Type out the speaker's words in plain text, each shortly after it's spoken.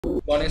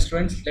Good morning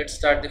students, let's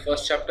start the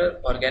first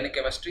chapter, organic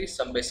chemistry,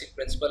 some basic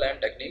principle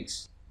and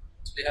techniques.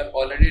 So we have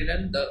already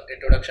done the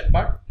introduction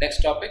part.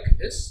 Next topic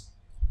is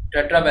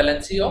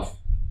tetravalency of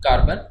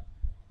carbon,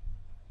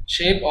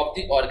 shape of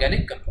the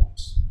organic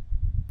compounds.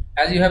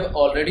 As you have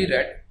already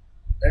read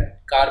that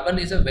carbon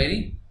is a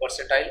very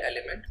versatile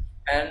element,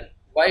 and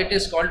why it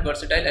is called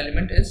versatile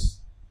element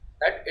is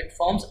that it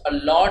forms a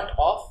lot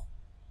of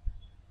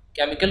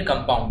chemical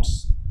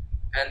compounds,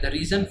 and the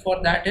reason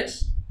for that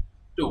is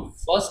two.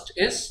 First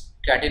is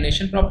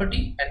catenation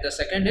property and the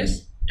second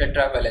is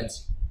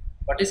tetravalency.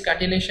 What is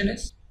catenation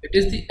is? It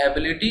is the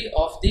ability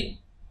of the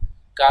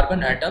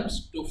carbon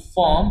atoms to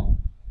form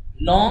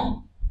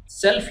long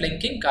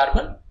self-linking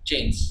carbon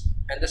chains,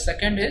 and the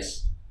second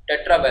is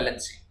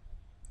tetravalency.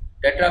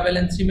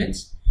 Tetravalency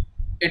means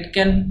it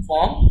can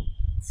form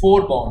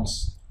 4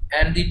 bonds,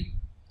 and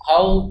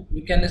how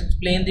we can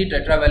explain the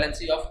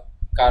tetravalency of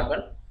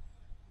carbon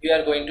we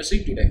are going to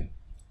see today.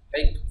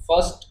 Like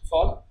first of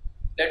all,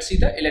 let's see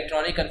the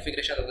electronic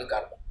configuration of the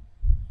carbon.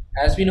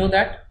 As we know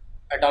that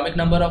atomic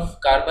number of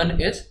carbon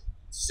is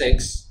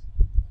 6,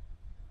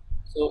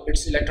 so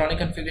its electronic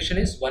configuration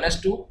is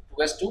 1s2,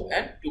 2s2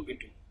 and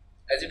 2p2.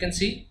 As you can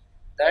see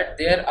that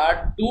there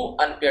are 2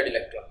 unpaired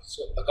electrons,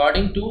 so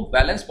according to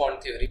valence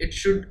bond theory it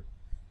should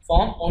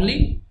form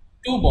only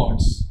 2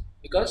 bonds,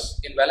 because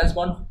in valence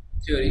bond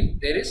theory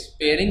there is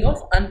pairing of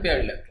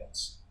unpaired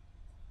electrons,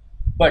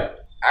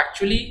 but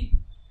actually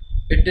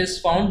it is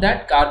found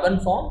that carbon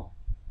form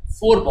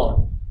 4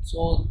 bond.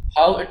 So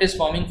how it is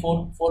forming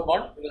 4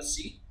 bond, we will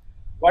see.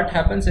 What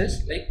happens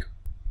is, like,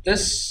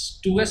 this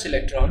 2s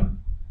electron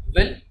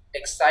will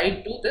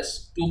excite to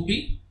this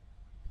 2p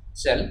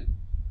cell,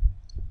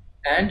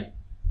 and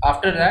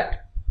after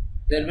that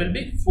there will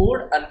be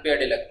 4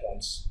 unpaired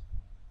electrons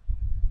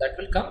that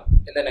will come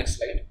in the next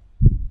slide.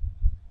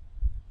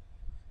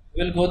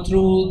 We will go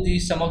through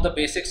some of the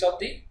basics of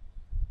the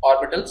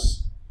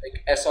orbitals,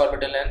 like s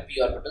orbital and p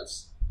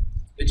orbitals,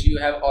 which you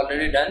have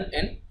already done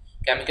in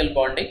chemical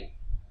bonding.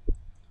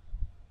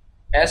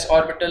 S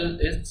orbital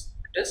is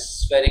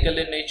spherical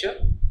in nature.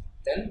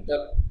 Then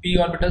the p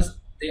orbitals,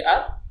 they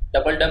are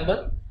double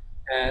dumbbell,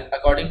 and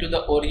according to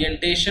the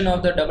orientation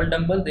of the double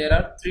dumbbell there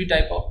are 3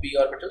 type of p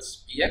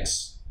orbitals: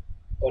 px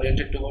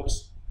oriented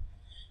towards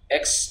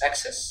x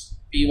axis,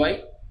 py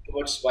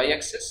towards y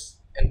axis,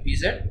 and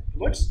pz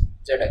towards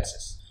z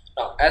axis.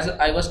 Now, as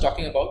I was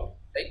talking about,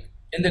 like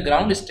in the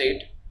ground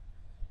state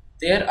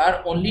there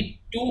are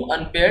only 2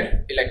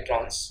 unpaired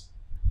electrons.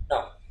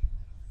 Now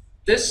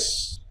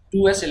this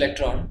 2s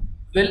electron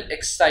will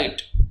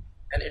excite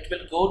and it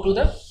will go to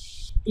the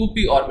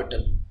 2p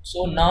orbital.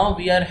 So now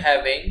we are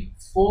having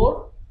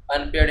 4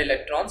 unpaired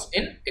electrons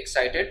in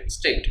excited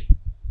state,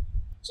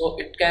 so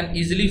it can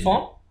easily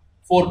form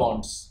 4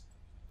 bonds.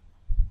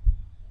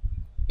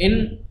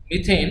 In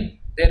methane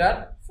there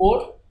are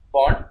 4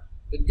 bonds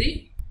with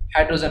the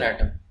hydrogen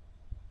atom.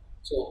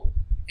 So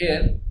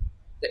here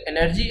the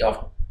energy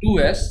of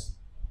 2s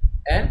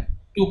and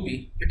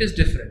 2p, it is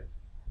different.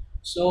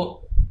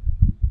 So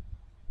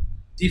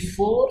the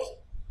 4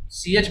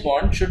 CH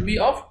bond should be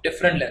of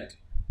different length.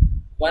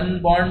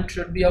 One bond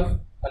should be of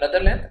another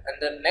length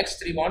and the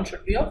next 3 bonds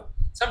should be of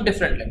some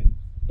different length.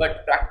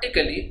 But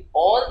practically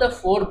all the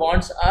 4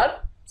 bonds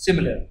are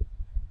similar.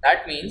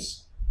 That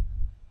means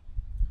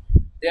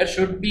there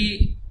should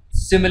be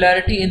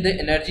similarity in the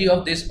energy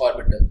of this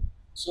orbital.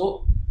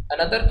 So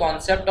another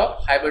concept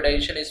of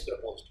hybridization is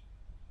proposed.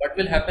 What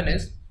will happen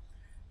is,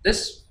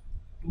 this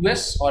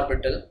 2s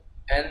orbital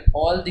and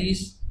all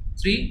these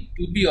 3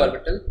 2p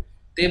orbital,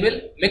 they will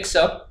mix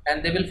up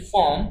and they will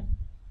form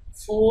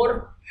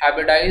 4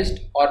 hybridized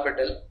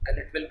orbital, and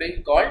it will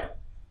be called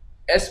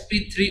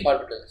sp3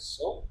 orbitals.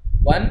 So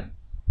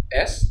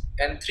 1s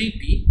and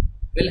 3p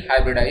will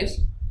hybridize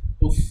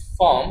to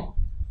form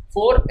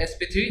 4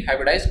 sp3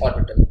 hybridized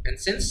orbital, and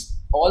since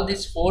all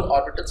these 4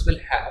 orbitals will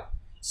have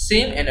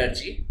same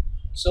energy,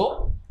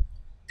 so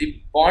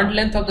the bond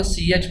length of the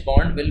CH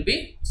bond will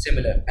be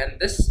similar, and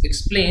this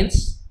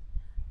explains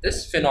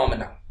this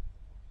phenomena.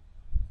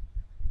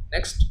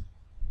 Next,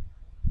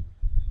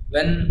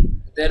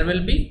 when there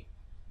will be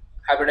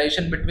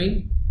hybridization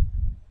between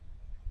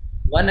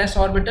 1s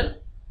orbital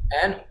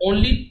and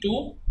only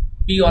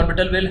 2p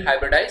orbital will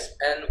hybridize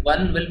and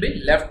 1 will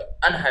be left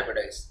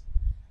unhybridized,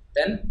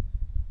 then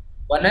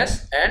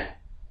 1s and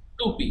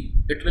 2p,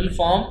 it will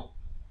form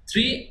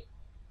 3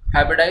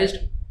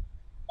 hybridized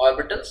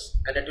orbitals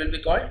and it will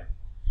be called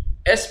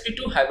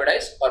sp2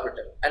 hybridized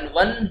orbital, and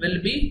 1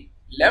 will be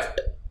left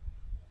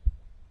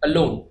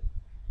alone.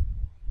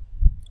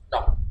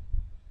 Now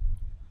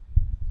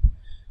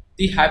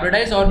the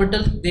hybridized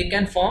orbitals, they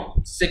can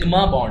form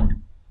sigma bond.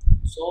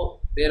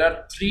 So there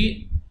are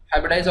 3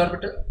 hybridized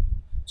orbitals,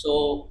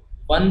 so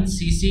 1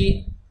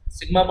 cc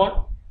sigma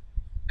bond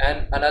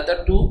and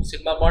another 2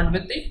 sigma bond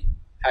with the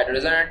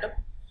hydrogen atom,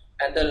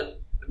 and the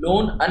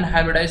lone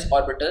unhybridized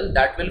orbital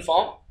that will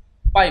form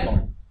pi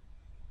bond.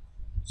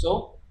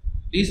 So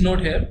please note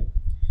here,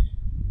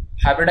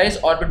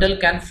 hybridized orbital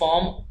can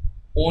form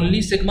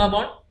only sigma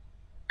bond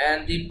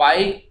and the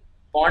pi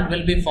bond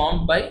will be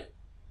formed by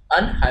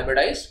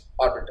unhybridized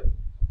orbital.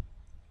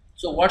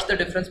 So what's the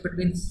difference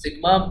between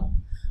sigma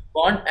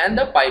bond and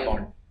the pi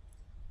bond?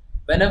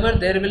 Whenever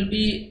there will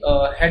be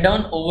a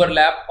head-on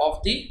overlap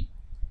of the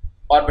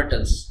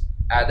orbitals,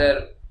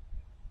 either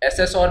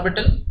SS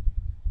orbital,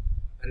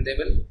 and they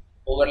will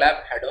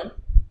overlap head-on,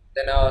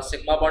 then a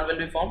sigma bond will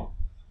be formed,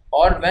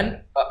 or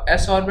when a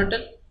S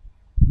orbital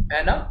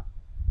and a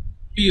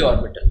P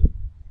orbital,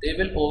 they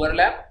will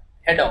overlap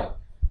head-on,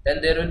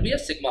 then there will be a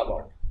sigma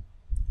bond.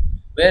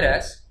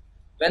 Whereas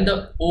when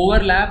the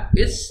overlap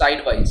is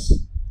sidewise,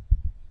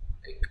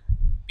 like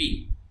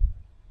P,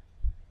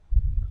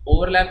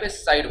 overlap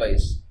is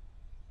sidewise,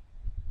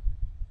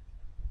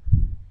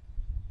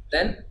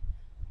 then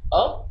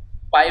a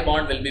pi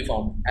bond will be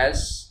formed,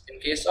 as in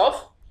case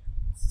of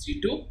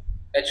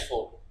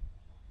C2H4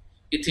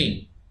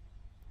 ethene.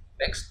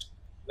 Next,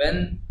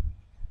 when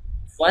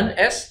one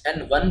S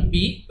and one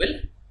P will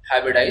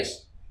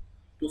hybridize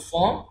to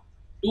form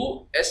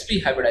two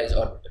sp hybridized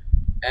orbital,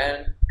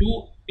 and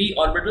two p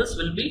orbitals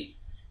will be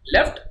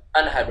left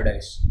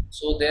unhybridized.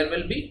 So there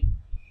will be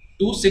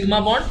two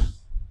sigma bond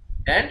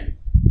and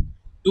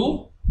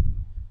two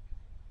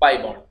pi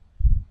bond,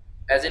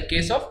 as in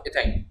case of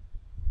ethane.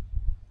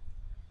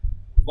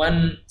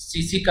 One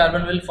CC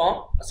carbon will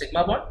form a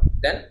sigma bond,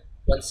 then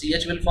one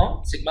CH will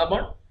form sigma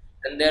bond,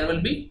 and there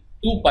will be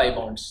two pi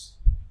bonds.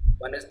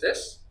 One is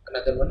this,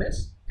 another one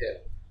is here.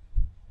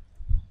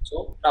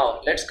 So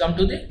now let's come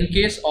to the, in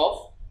case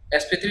of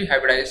sp3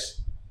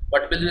 hybridized,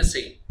 what will we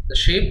see? The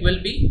shape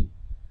will be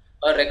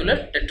a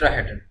regular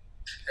tetrahedron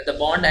and the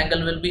bond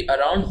angle will be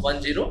around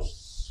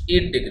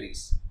 108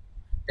 degrees.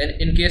 Then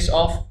in case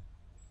of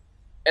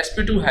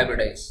sp2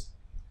 hybridized,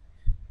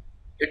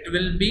 it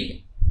will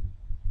be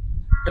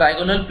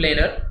trigonal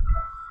planar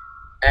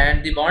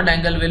and the bond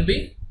angle will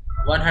be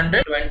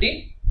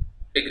 120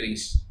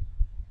 degrees.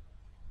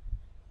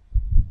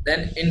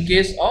 Then in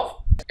case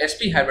of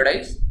sp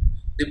hybridized,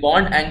 the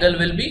bond angle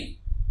will be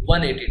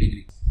 180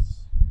 degrees.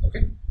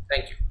 Okay,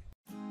 thank you.